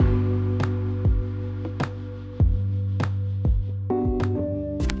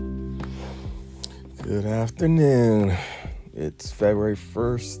Good afternoon. It's February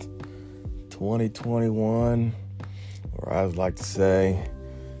 1st, 2021, or I would like to say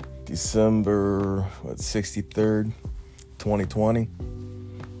December 63rd, 2020,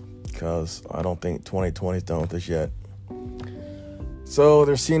 because I don't think 2020 is done with us yet. So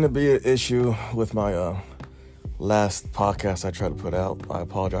there seemed to be an issue with my last podcast I tried to put out. I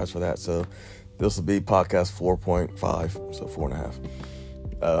apologize for that. So this will be podcast 4.5, so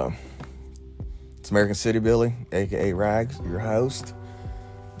 4.5. It's American City Billy, aka Rags, your host.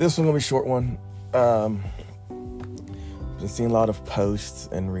 This one's gonna be a short one. Been seeing a lot of posts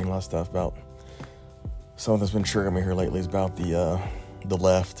and reading a lot of stuff about something that's been triggering me here lately is about the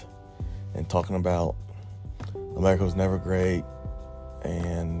left and talking about America was never great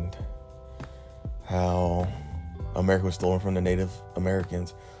and how America was stolen from the Native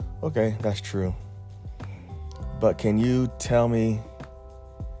Americans. Okay, that's true. But can you tell me,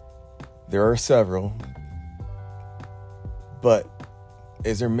 there are several, but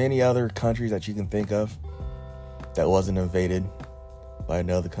is there many other countries that you can think of that wasn't invaded by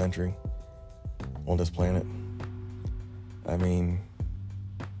another country on this planet? I mean,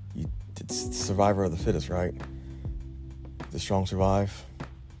 it's survivor of the fittest, right? The strong survive.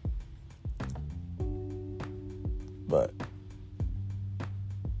 But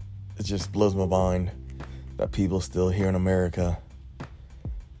it just blows my mind that people still here in America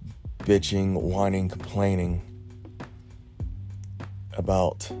bitching, whining, complaining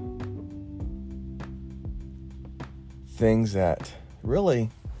about things that really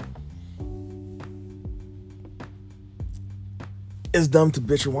is dumb to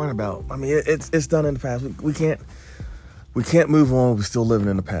bitch or whine about. I mean, it's done in the past. We can't move on. We're still living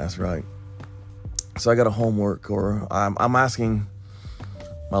in the past, right? So I got a homework, or I'm asking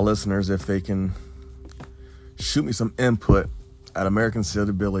my listeners if they can shoot me some input at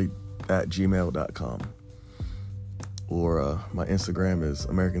AmericanCityBilly@gmail.com, or my Instagram is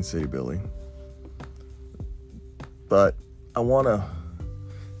AmericanCityBilly. But I want to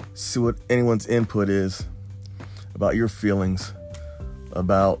see what anyone's input is about your feelings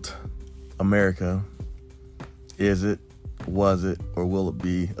about America. Is it, was it, or will it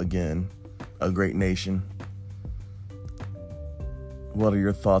be again a great nation? What are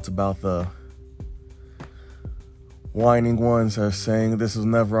your thoughts about the whining ones that are saying this was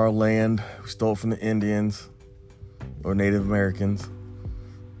never our land, we stole it from the Indians or Native Americans?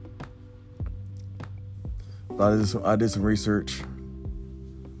 I did some research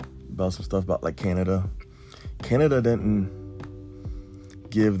about some stuff about like Canada. Canada didn't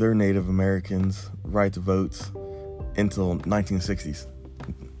give their Native Americans right to votes until 1960s.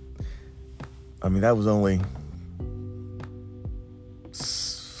 I mean, that was only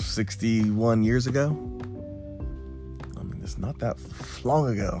 61 years ago. I mean, it's not that long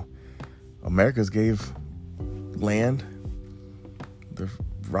ago. Americans gave land, the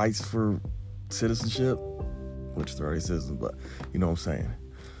rights for citizenship, which they're already citizens, but you know what I'm saying.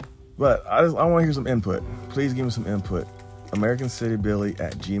 But I want to hear some input. Please give me some input.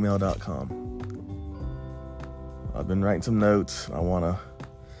 AmericanCityBilly@gmail.com. I've been writing some notes. I want to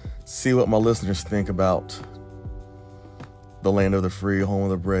see what my listeners think about the land of the free, home of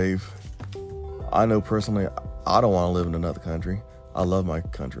the brave. I know personally, I don't want to live in another country. I love my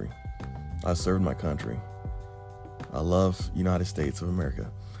country. I served my country. I love United States of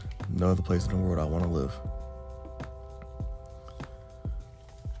America. No other place in the world I want to live.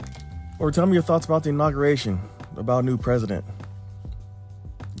 Or tell me your thoughts about the inauguration, about a new president.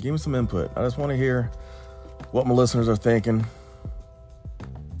 Give me some input. I just want to hear what my listeners are thinking.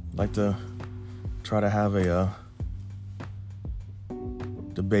 I'd like to try to have a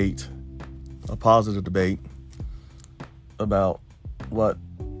debate, a positive debate about what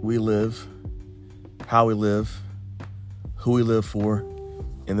we live, how we live, who we live for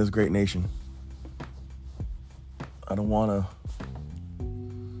in this great nation. I don't want to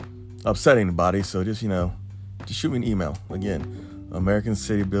upset anybody, so just shoot me an email. Again,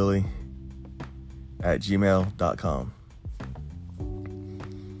 AmericanCityBilly@gmail.com.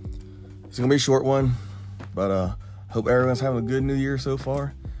 It's going to be a short one, but hope everyone's having a good new year so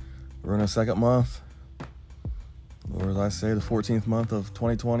far. We're in the second month, or as I say, the 14th month of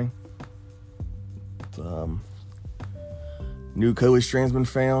 2020. New COVID strain's been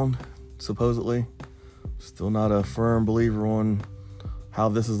found, supposedly. Still not a firm believer on how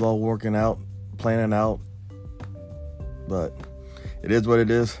this is all working out, planning out. But it is what it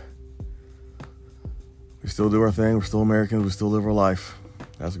is. We still do our thing. We're still Americans. We still live our life.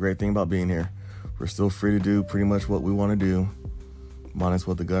 That's the great thing about being here. We're still free to do pretty much what we want to do, minus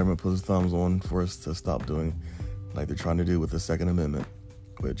what the government puts its thumbs on for us to stop doing, like they're trying to do with the Second Amendment.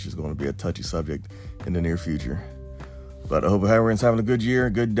 which is going to be a touchy subject in the near future. But I hope everyone's having a good year,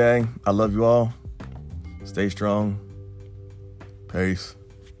 a good day. I love you all. Stay strong. Peace.